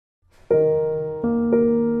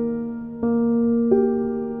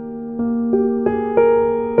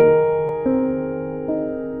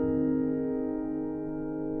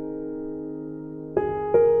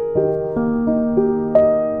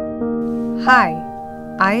Hi,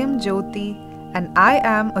 I am Jyothi and I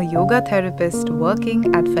am a yoga therapist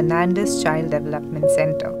working at Fernandez Child Development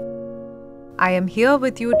Center. I am here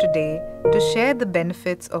with you today to share the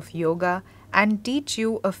benefits of yoga and teach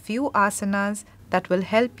you a few asanas that will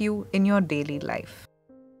help you in your daily life.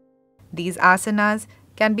 These asanas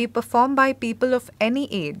can be performed by people of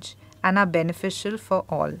any age and are beneficial for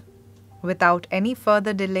all. Without any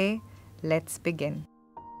further delay, let's begin.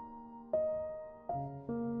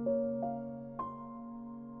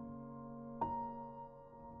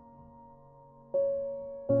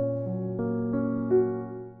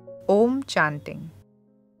 Om chanting.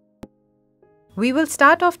 We will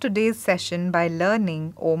start off today's session by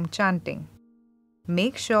learning Om chanting.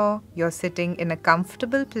 Make sure you're sitting in a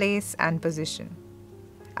comfortable place and position.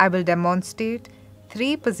 I will demonstrate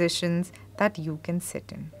 3 positions that you can sit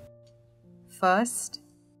in. First,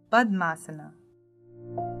 Padmasana.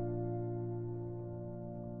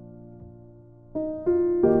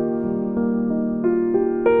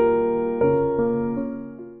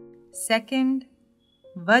 Second,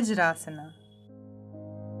 Vajrasana.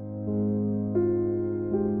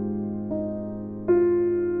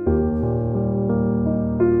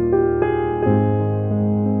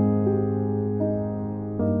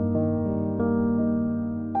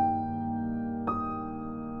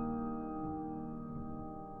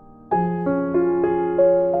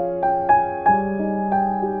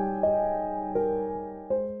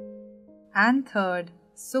 And third,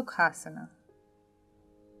 Sukhasana.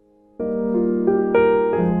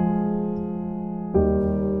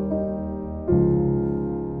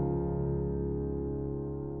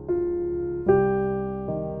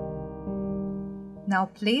 Now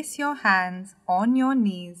place your hands on your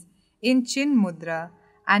knees in Chin Mudra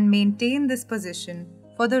and maintain this position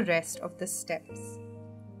for the rest of the steps.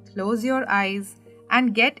 Close your eyes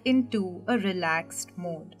and get into a relaxed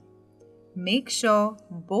mode. Make sure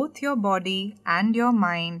both your body and your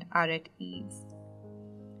mind are at ease.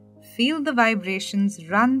 Feel the vibrations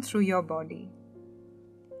run through your body.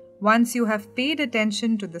 Once you have paid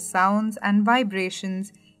attention to the sounds and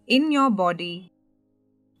vibrations in your body,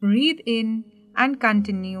 breathe in and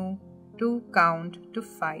continue to count to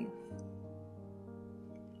 5.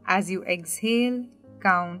 As you exhale,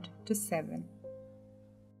 count to 7.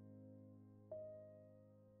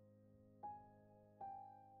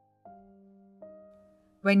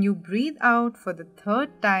 When you breathe out for the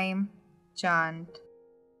 3rd time, chant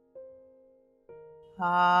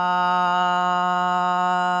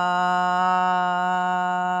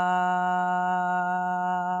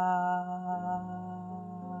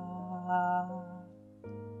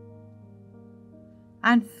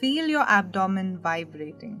and feel your abdomen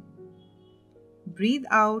vibrating. Breathe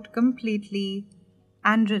out completely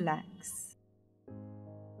and relax.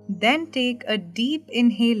 Then take a deep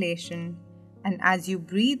inhalation and as you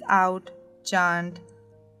breathe out, chant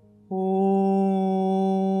Om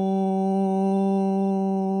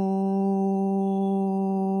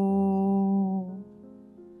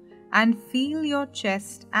and feel your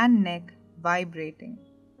chest and neck vibrating.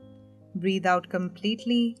 Breathe out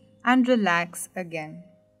completely and relax again.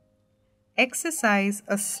 Exercise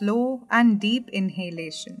a slow and deep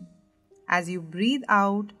inhalation. As you breathe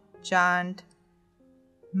out, chant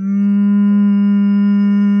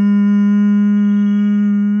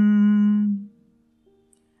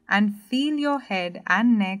and feel your head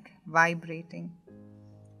and neck vibrating.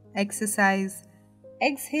 Exercise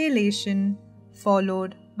exhalation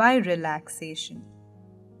followed by relaxation.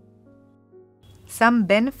 Some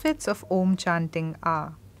benefits of Om chanting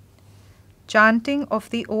are: chanting of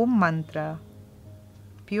the Om mantra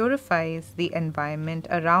purifies the environment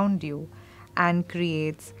around you and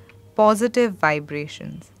creates positive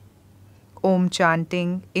vibrations. Om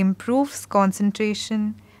chanting improves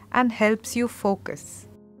concentration and helps you focus.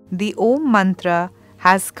 The Om mantra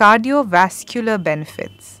has cardiovascular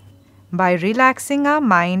benefits. By relaxing our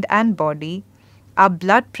mind and body, our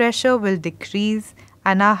blood pressure will decrease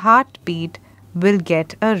and our heartbeat will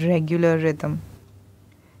get a regular rhythm.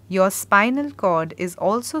 Your spinal cord is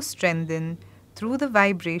also strengthened through the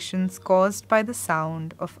vibrations caused by the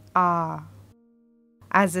sound of Ah.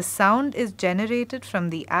 As the sound is generated from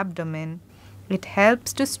the abdomen, it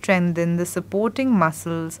helps to strengthen the supporting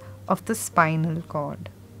muscles of the spinal cord.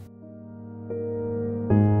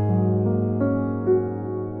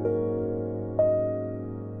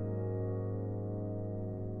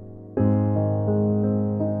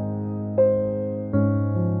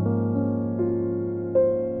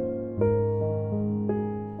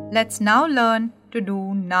 Let's now learn to do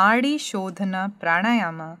Nadi Shodhana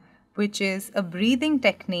Pranayama, which is a breathing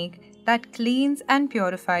technique that cleans and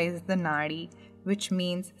purifies the nadi which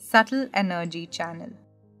means subtle energy channel.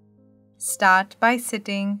 Start by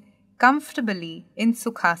sitting comfortably in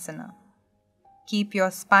Sukhasana. Keep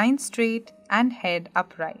your spine straight and head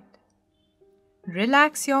upright.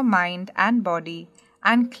 Relax your mind and body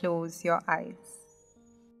and close your eyes.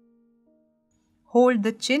 Hold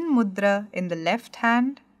the Chin Mudra in the left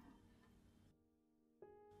hand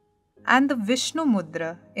and the Vishnu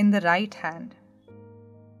Mudra in the right hand.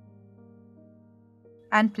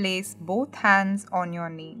 And place both hands on your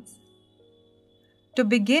knees. To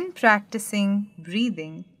begin practicing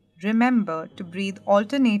breathing, remember to breathe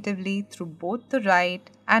alternatively through both the right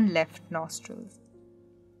and left nostrils.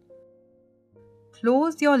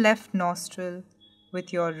 Close your left nostril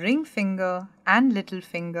with your ring finger and little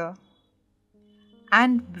finger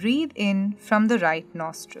and breathe in from the right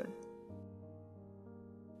nostril.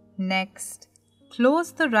 Next,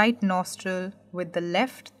 close the right nostril with the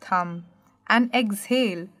left thumb and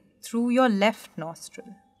exhale through your left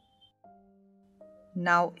nostril.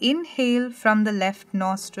 Now inhale from the left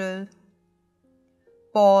nostril,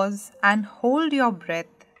 pause and hold your breath,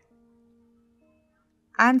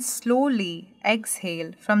 and slowly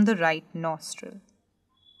exhale from the right nostril.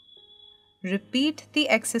 Repeat the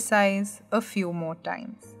exercise a few more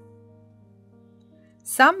times.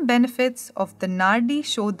 Some benefits of the Nadi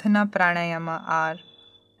Shodhana Pranayama are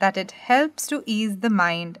that it helps to ease the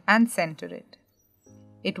mind and center it.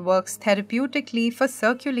 It works therapeutically for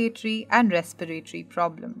circulatory and respiratory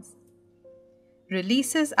problems.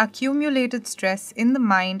 Releases accumulated stress in the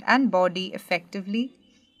mind and body effectively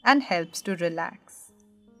and helps to relax.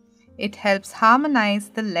 It helps harmonize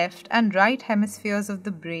the left and right hemispheres of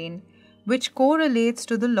the brain, which correlates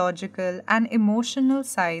to the logical and emotional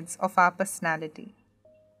sides of our personality.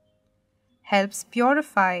 Helps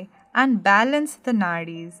purify and balance the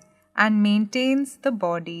nadis and maintains the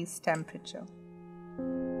body's temperature.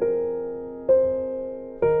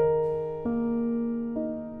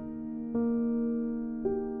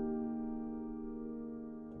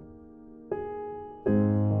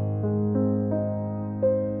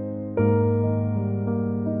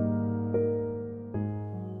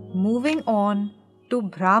 Moving on to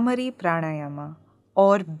Bhramari Pranayama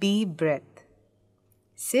or bee breath.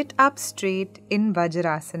 Sit up straight in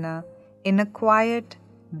Vajrasana in a quiet,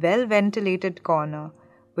 well-ventilated corner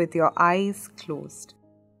with your eyes closed.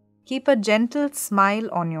 Keep a gentle smile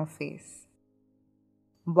on your face.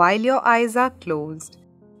 While your eyes are closed,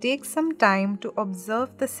 take some time to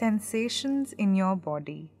observe the sensations in your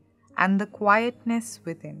body and the quietness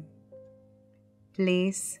within.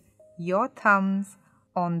 Place your thumbs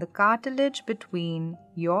on the cartilage between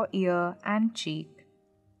your ear and cheek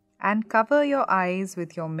and cover your eyes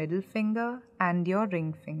with your middle finger and your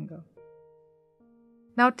ring finger.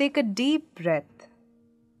 Now take a deep breath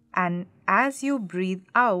and as you breathe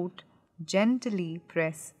out, gently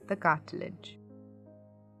press the cartilage.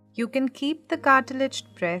 You can keep the cartilage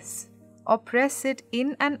pressed or press it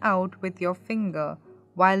in and out with your finger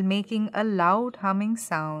while making a loud humming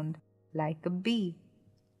sound like a bee.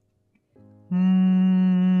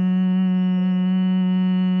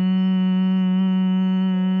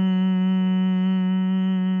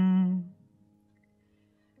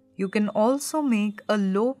 You can also make a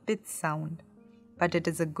low-pitched sound, but it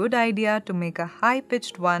is a good idea to make a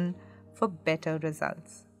high-pitched one for better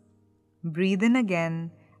results. Breathe in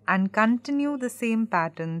again and continue the same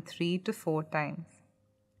pattern 3 to 4 times.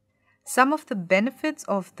 Some of the benefits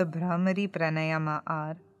of the Bhramari Pranayama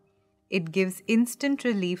are: it gives instant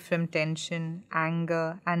relief from tension,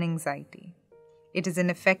 anger, and anxiety. It is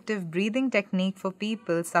an effective breathing technique for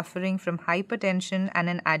people suffering from hypertension and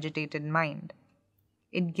an agitated mind.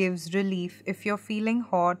 It gives relief if you're feeling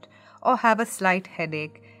hot or have a slight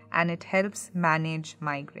headache, and it helps manage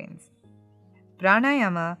migraines.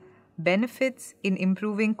 Pranayama benefits in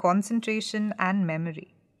improving concentration and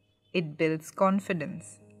memory. It builds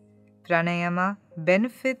confidence. Pranayama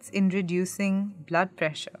benefits in reducing blood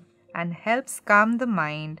pressure and helps calm the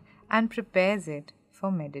mind and prepares it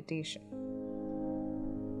for meditation.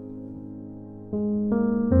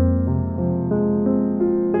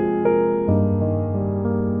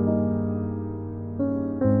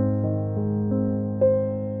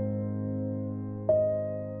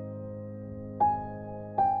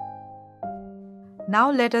 Now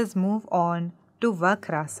let us move on to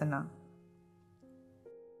Vakrasana.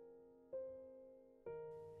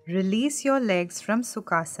 Release your legs from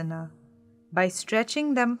Sukhasana by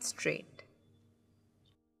stretching them straight.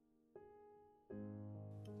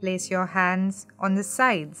 Place your hands on the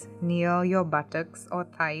sides near your buttocks or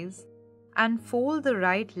thighs and fold the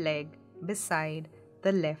right leg beside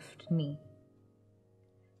the left knee.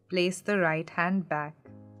 Place the right hand back.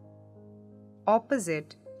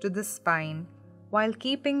 opposite to the spine while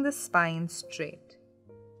keeping the spine straight.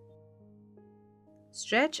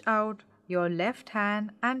 Stretch out your left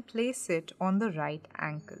hand and place it on the right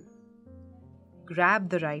ankle. Grab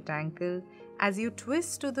the right ankle as you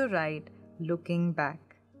twist to the right, looking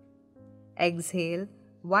back. Exhale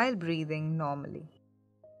while breathing normally.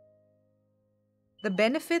 The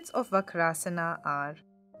benefits of Vakrasana are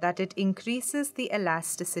that it increases the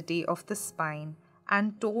elasticity of the spine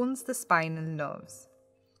and tones the spinal nerves.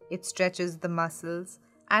 It stretches the muscles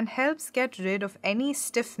and helps get rid of any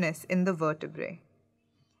stiffness in the vertebrae.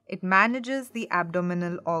 It manages the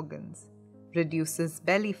abdominal organs, reduces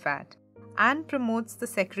belly fat, and promotes the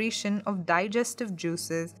secretion of digestive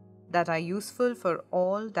juices that are useful for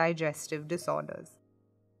all digestive disorders.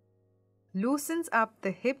 Loosens up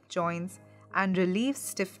the hip joints and relieves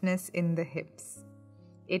stiffness in the hips.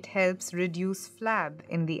 It helps reduce flab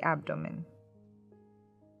in the abdomen.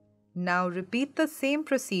 Now repeat the same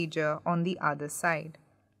procedure on the other side.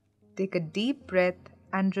 Take a deep breath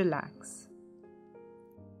and relax.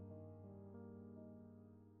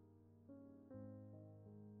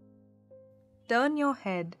 Turn your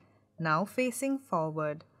head, now facing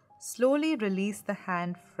forward. Slowly release the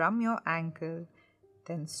hand from your ankle,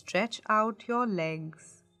 then stretch out your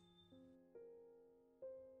legs.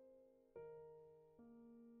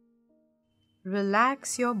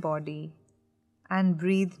 Relax your body and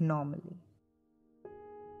breathe normally.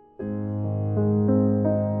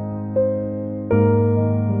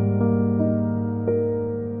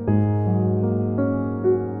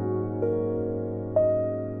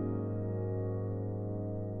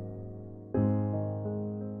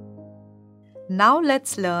 Now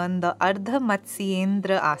let's learn the Ardha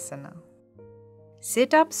Matsyendra Asana.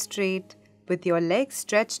 Sit up straight with your legs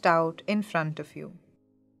stretched out in front of you.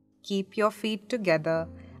 Keep your feet together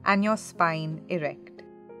and your spine erect.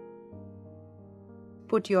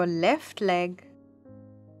 Put your left leg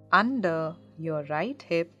under your right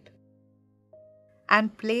hip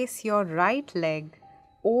and place your right leg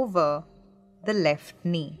over the left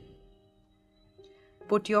knee.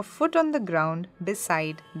 Put your foot on the ground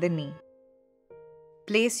beside the knee.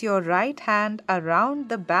 Place your right hand around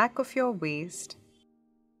the back of your waist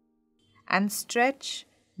and stretch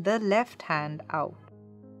the left hand out.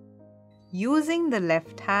 Using the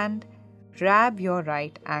left hand, grab your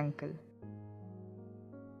right ankle.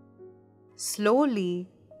 Slowly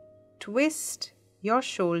twist your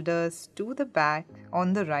shoulders to the back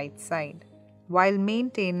on the right side while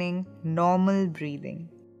maintaining normal breathing.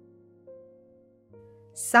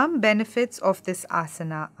 Some benefits of this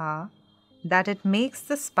asana are that it makes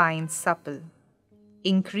the spine supple,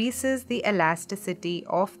 increases the elasticity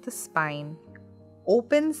of the spine,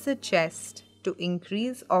 opens the chest to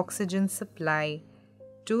increase oxygen supply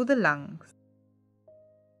to the lungs.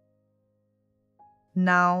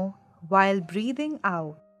 Now, while breathing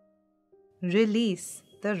out, release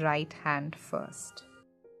the right hand first.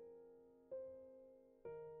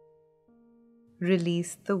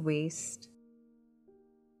 Release the waist.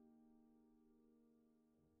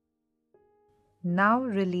 Now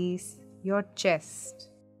release your chest.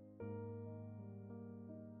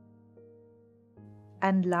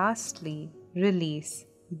 And lastly, release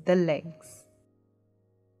the legs.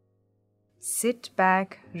 Sit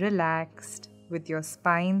back relaxed with your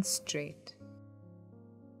spine straight.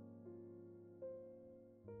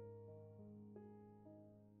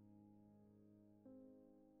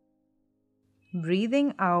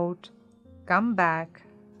 Breathing out, come back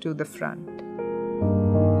to the front.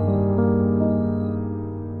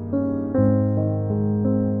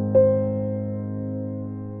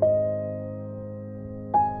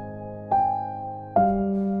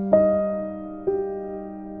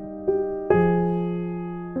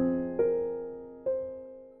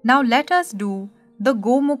 Now let us do the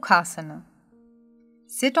Gomukhasana.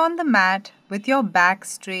 Sit on the mat with your back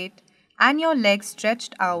straight and your legs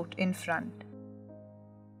stretched out in front.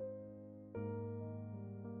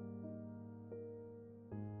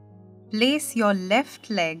 Place your left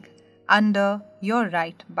leg under your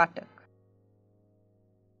right buttock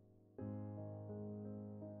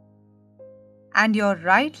and your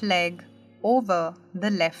right leg over the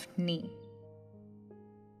left knee.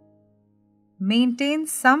 Maintain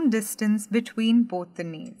some distance between both the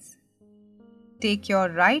knees. Take your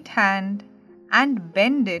right hand and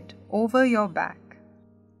bend it over your back.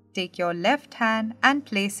 Take your left hand and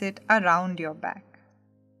place it around your back.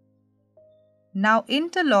 Now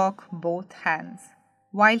interlock both hands.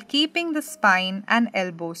 While keeping the spine and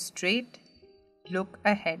elbows straight, look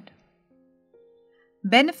ahead.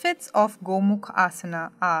 Benefits of Gomukh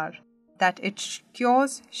Asana are that it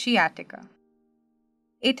cures sciatica.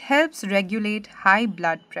 It helps regulate high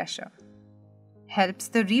blood pressure, helps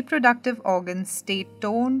the reproductive organs stay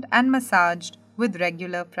toned and massaged with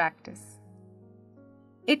regular practice.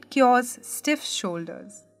 It cures stiff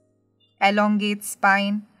shoulders, elongates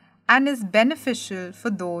spine, and is beneficial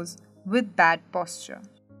for those with bad posture.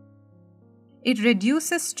 It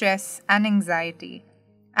reduces stress and anxiety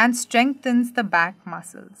and strengthens the back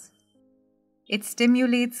muscles. It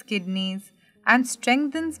stimulates kidneys and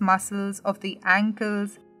strengthens muscles of the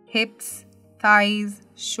ankles, hips, thighs,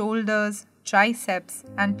 shoulders, triceps,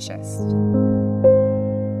 and chest.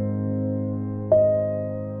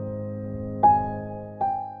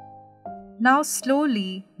 Now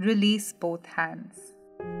slowly release both hands.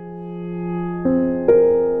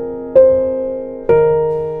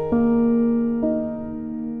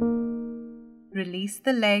 Release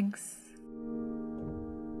the legs.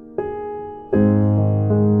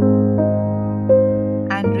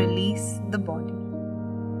 And release the body.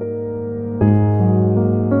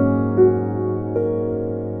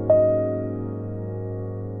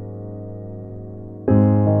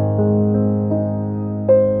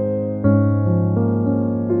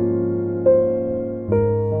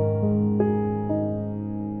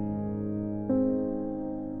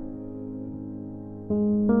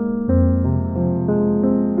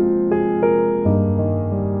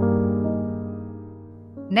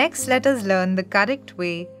 Next, let us learn the correct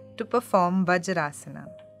way to perform Vajrasana.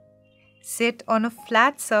 Sit on a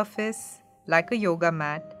flat surface like a yoga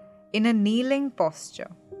mat in a kneeling posture.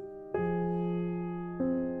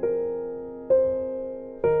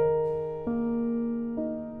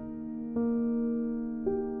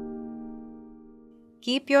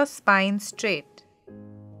 Keep your spine straight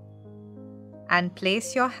and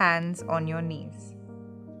place your hands on your knees.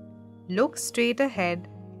 Look straight ahead.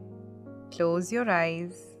 Close your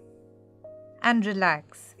eyes and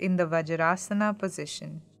relax in the Vajrasana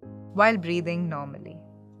position while breathing normally.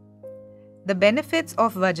 The benefits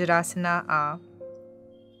of Vajrasana are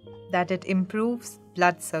that it improves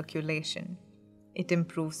blood circulation, it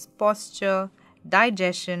improves posture,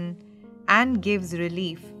 digestion, and gives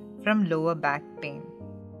relief from lower back pain.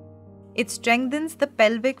 It strengthens the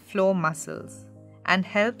pelvic floor muscles and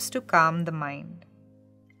helps to calm the mind.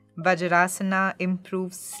 Vajrasana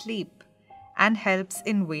improves sleep and helps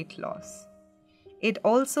in weight loss. It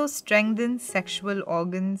also strengthens sexual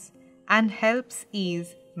organs and helps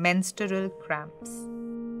ease menstrual cramps.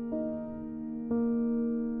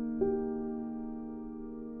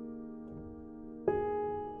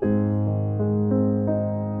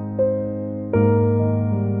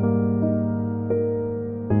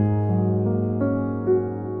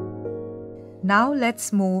 Now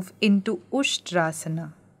let's move into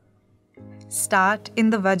Ushtrasana. Start in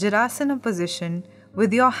the Vajrasana position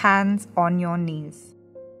with your hands on your knees.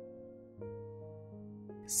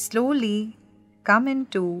 Slowly come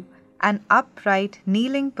into an upright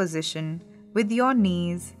kneeling position with your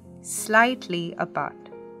knees slightly apart.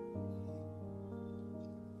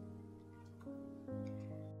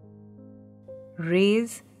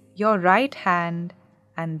 Raise your right hand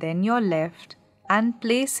and then your left and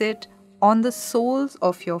place it on the soles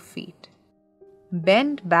of your feet.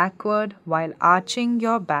 Bend backward while arching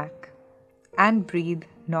your back and breathe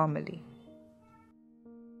normally.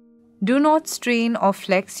 Do not strain or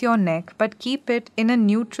flex your neck but keep it in a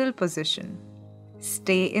neutral position.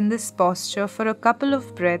 Stay in this posture for a couple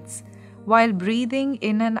of breaths while breathing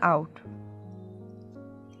in and out.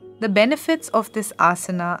 The benefits of this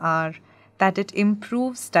asana are that it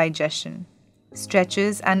improves digestion,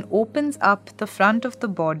 stretches and opens up the front of the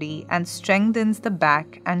body and strengthens the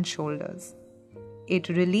back and shoulders. It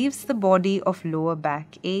relieves the body of lower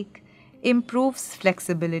back ache, improves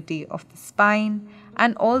flexibility of the spine,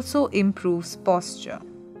 and also improves posture.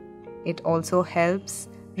 It also helps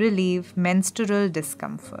relieve menstrual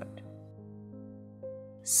discomfort.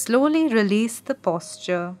 Slowly release the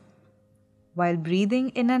posture while breathing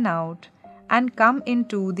in and out and come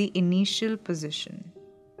into the initial position.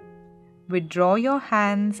 Withdraw your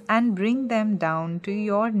hands and bring them down to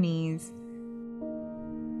your knees.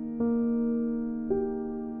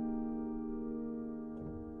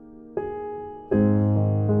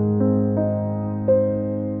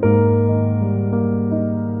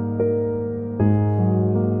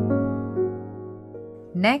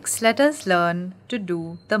 Next, let us learn to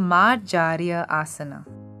do the Marjarya Asana.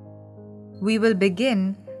 We will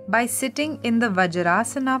begin by sitting in the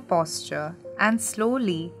Vajrasana posture and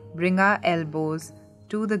slowly bring our elbows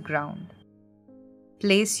to the ground.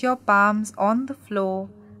 Place your palms on the floor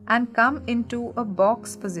and come into a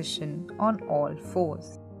box position on all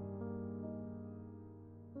fours.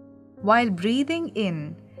 While breathing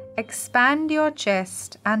in, Expand your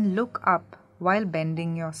chest and look up while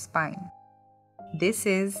bending your spine. This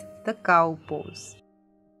is the cow pose.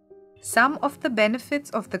 Some of the benefits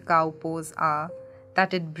of the cow pose are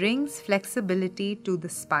that it brings flexibility to the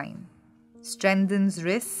spine, strengthens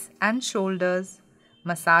wrists and shoulders,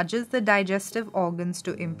 massages the digestive organs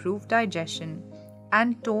to improve digestion,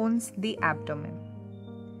 and tones the abdomen.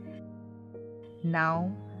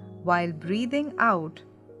 Now, while breathing out,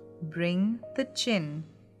 bring the chin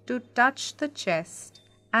to touch the chest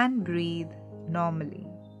and breathe normally.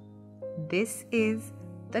 This is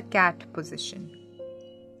the cat position.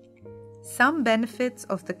 Some benefits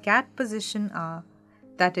of the cat position are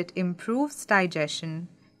that it improves digestion,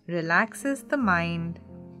 relaxes the mind,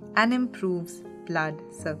 and improves blood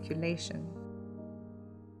circulation.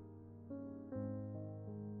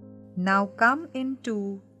 Now come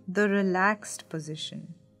into the relaxed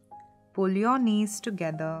position. Pull your knees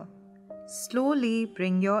together. Slowly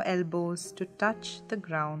bring your elbows to touch the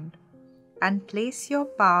ground and place your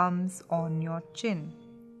palms on your chin.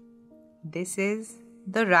 This is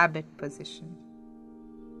the rabbit position.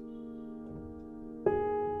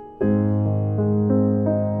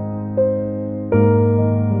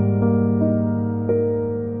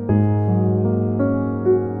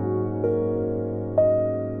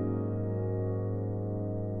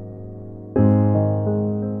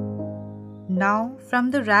 Now,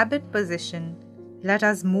 from the rabbit position, let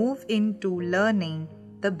us move into learning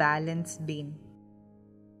the balance beam.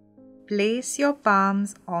 Place your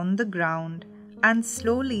palms on the ground and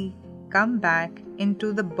slowly come back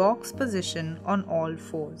into the box position on all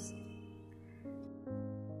fours.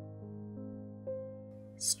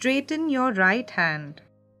 Straighten your right hand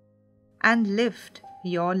and lift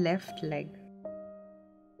your left leg.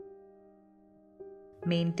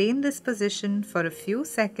 Maintain this position for a few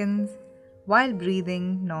seconds while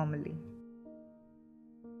breathing normally.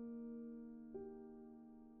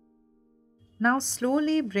 Now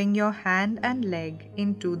slowly bring your hand and leg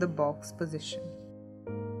into the box position.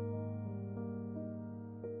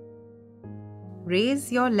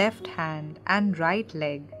 Raise your left hand and right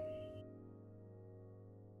leg.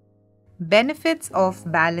 Benefits of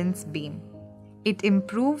balance beam. It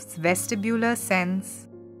improves vestibular sense,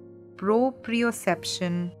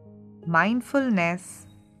 proprioception, mindfulness,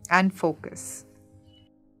 and focus.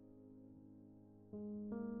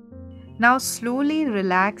 Now slowly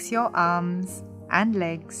relax your arms and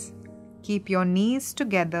legs. Keep your knees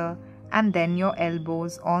together and then your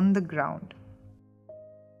elbows on the ground.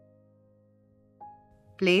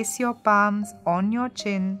 Place your palms on your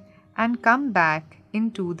chin and come back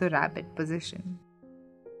into the rabbit position.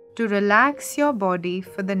 To relax your body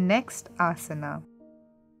for the next asana,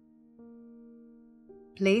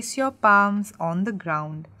 place your palms on the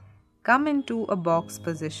ground. Come into a box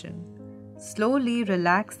position. Slowly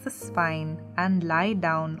relax the spine and lie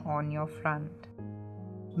down on your front.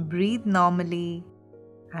 Breathe normally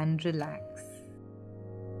and relax.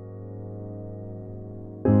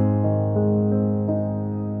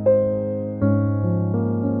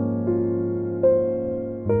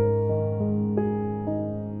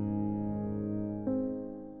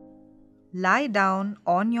 Lie down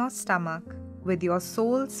on your stomach with your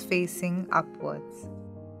soles facing upwards.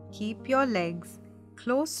 Keep your legs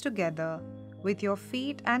close together with your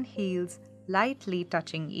feet and heels lightly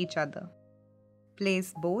touching each other.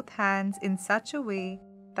 Place both hands in such a way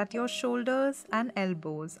that your shoulders and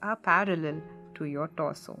elbows are parallel to your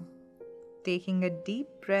torso. Taking a deep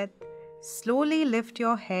breath, slowly lift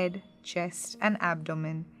your head, chest and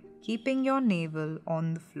abdomen, keeping your navel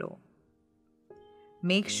on the floor.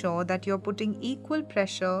 Make sure that you're putting equal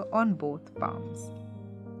pressure on both palms.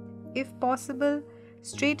 If possible,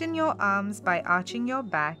 straighten your arms by arching your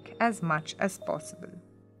back as much as possible.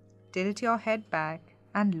 Tilt your head back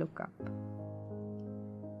and look up.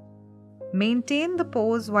 Maintain the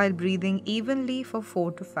pose while breathing evenly for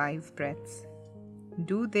 4 to 5 breaths.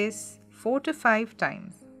 Do this 4 to 5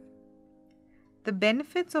 times. The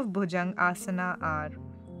benefits of Bhujang Asana are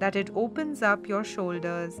that it opens up your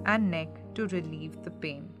shoulders and neck to relieve the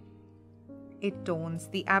pain. It tones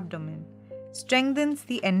the abdomen, strengthens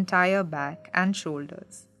the entire back and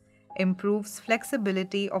shoulders, improves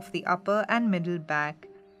flexibility of the upper and middle back,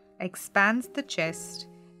 expands the chest,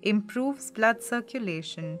 improves blood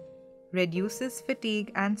circulation, reduces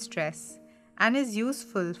fatigue and stress, and is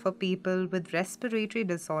useful for people with respiratory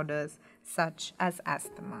disorders such as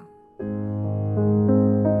asthma.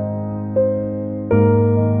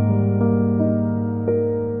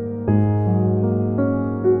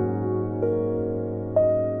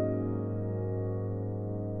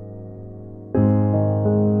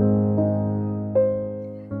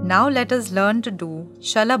 Now let us learn to do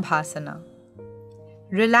Shalabhasana.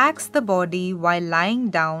 Relax the body while lying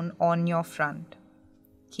down on your front.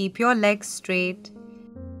 Keep your legs straight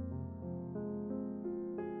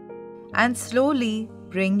and slowly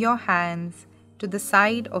bring your hands to the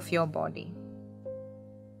side of your body.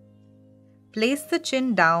 Place the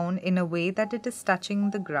chin down in a way that it is touching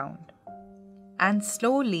the ground and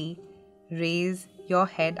slowly raise your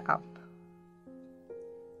head up.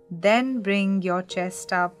 Then bring your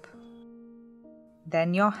chest up,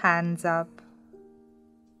 then your hands up,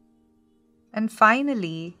 and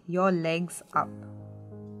finally your legs up.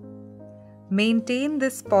 Maintain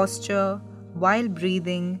this posture while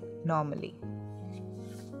breathing normally.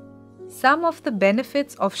 Some of the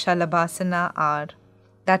benefits of Shalabhasana are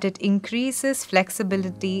that it increases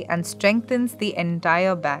flexibility and strengthens the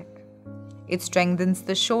entire back. It strengthens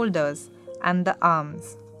the shoulders and the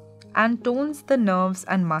arms and tones the nerves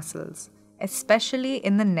and muscles, especially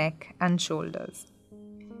in the neck and shoulders.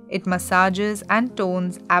 It massages and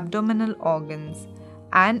tones abdominal organs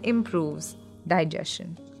and improves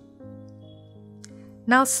digestion.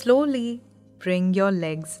 Now slowly bring your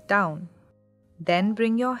legs down. Then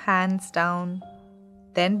bring your hands down.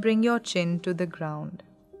 Then bring your chin to the ground.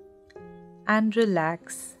 And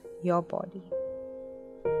relax your body.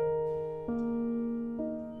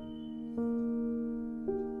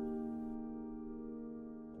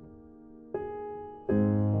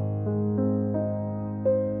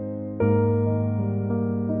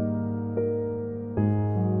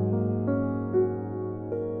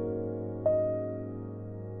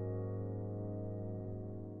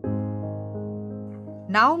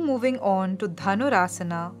 Now moving on to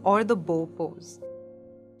Dhanurasana or the bow pose.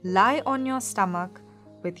 Lie on your stomach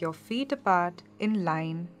with your feet apart in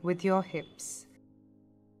line with your hips.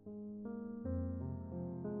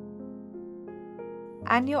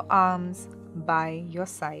 And your arms by your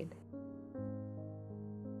side.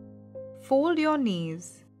 Fold your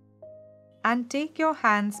knees and take your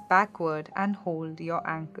hands backward and hold your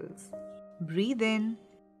ankles. Breathe in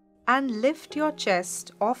and lift your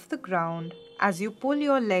chest off the ground as you pull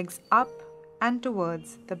your legs up and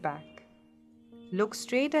towards the back. Look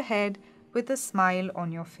straight ahead with a smile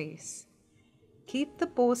on your face. Keep the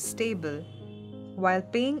pose stable while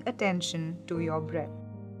paying attention to your breath.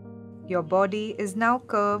 Your body is now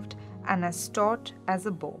curved and as taut as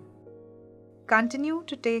a bow. Continue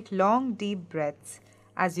to take long, deep breaths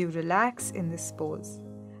as you relax in this pose,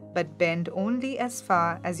 but bend only as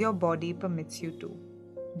far as your body permits you to.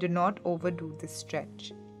 Do not overdo this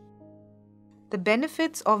stretch. The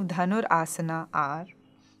benefits of Dhanurasana are: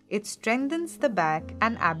 it strengthens the back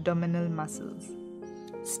and abdominal muscles,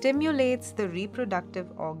 stimulates the reproductive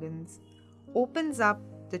organs, opens up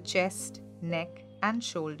the chest, neck and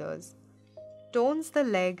shoulders, tones the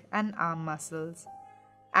leg and arm muscles,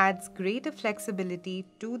 adds greater flexibility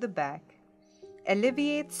to the back,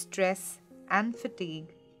 alleviates stress and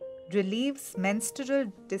fatigue, relieves menstrual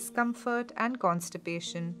discomfort and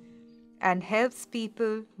constipation, and helps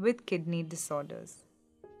people with kidney disorders.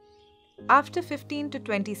 After 15 to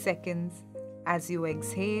 20 seconds, as you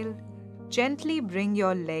exhale, gently bring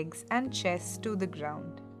your legs and chest to the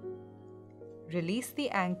ground. Release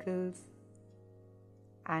the ankles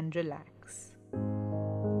and relax.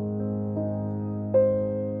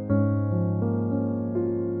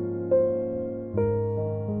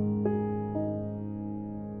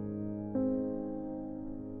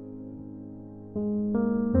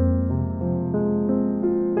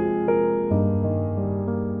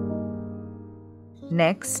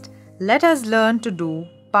 Next, let us learn to do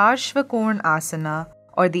Parshvakorn Asana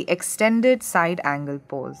or the extended side angle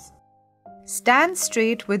pose. Stand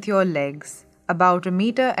straight with your legs about 1.5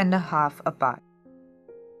 meters apart.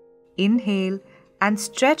 Inhale and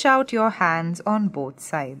stretch out your hands on both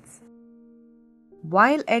sides.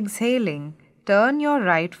 While exhaling, turn your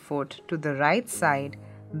right foot to the right side,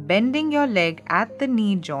 bending your leg at the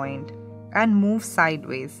knee joint and move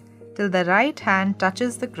sideways till the right hand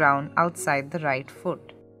touches the ground outside the right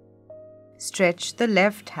foot. Stretch the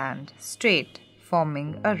left hand straight,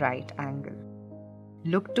 forming a right angle.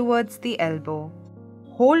 Look towards the elbow.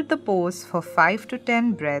 Hold the pose for 5 to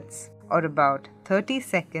 10 breaths or about 30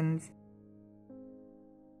 seconds.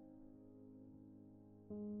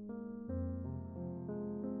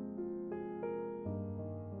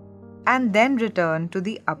 And then return to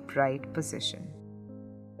the upright position.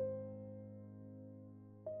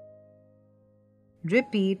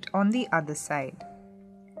 Repeat on the other side.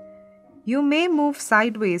 You may move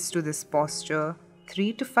sideways to this posture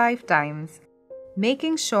 3 to 5 times,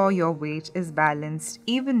 making sure your weight is balanced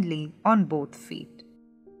evenly on both feet.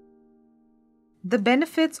 The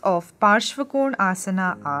benefits of Parshvakon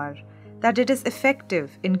Asana are that it is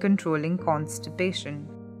effective in controlling constipation.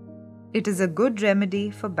 It is a good remedy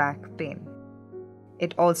for back pain.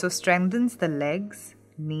 It also strengthens the legs,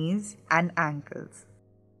 knees, and ankles.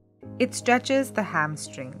 It stretches the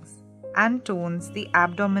hamstrings and tones the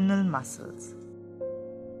abdominal muscles.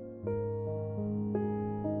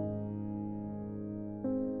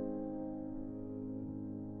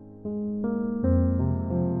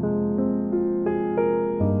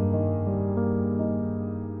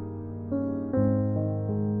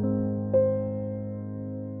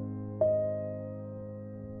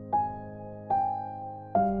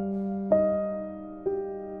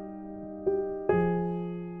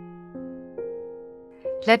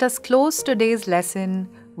 Let us close today's lesson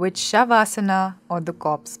with Shavasana or the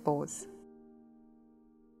corpse pose.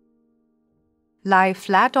 Lie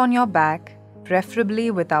flat on your back,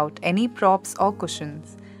 preferably without any props or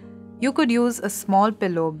cushions. You could use a small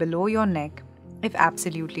pillow below your neck if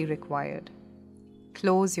absolutely required.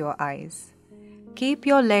 Close your eyes. Keep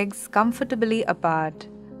your legs comfortably apart,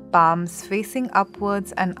 palms facing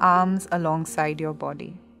upwards and arms alongside your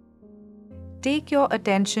body. Take your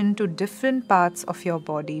attention to different parts of your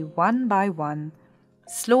body one by one,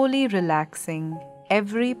 slowly relaxing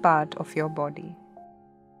every part of your body.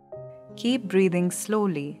 Keep breathing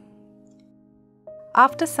slowly.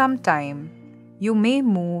 After some time, you may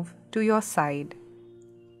move to your side.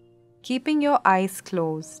 Keeping your eyes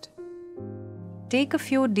closed, take a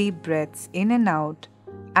few deep breaths in and out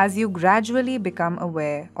as you gradually become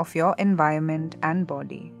aware of your environment and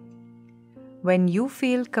body. When you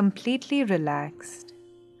feel completely relaxed,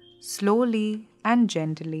 slowly and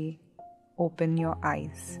gently open your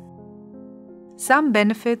eyes. Some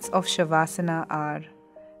benefits of Shavasana are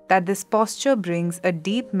that this posture brings a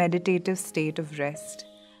deep meditative state of rest,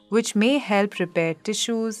 which may help repair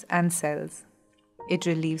tissues and cells. It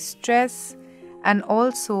relieves stress and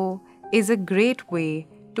also is a great way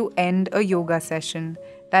to end a yoga session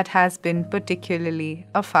that has been particularly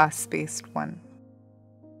a fast-paced one.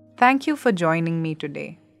 Thank you for joining me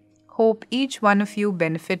today. Hope each one of you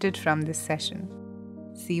benefited from this session.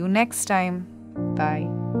 See you next time.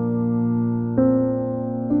 Bye.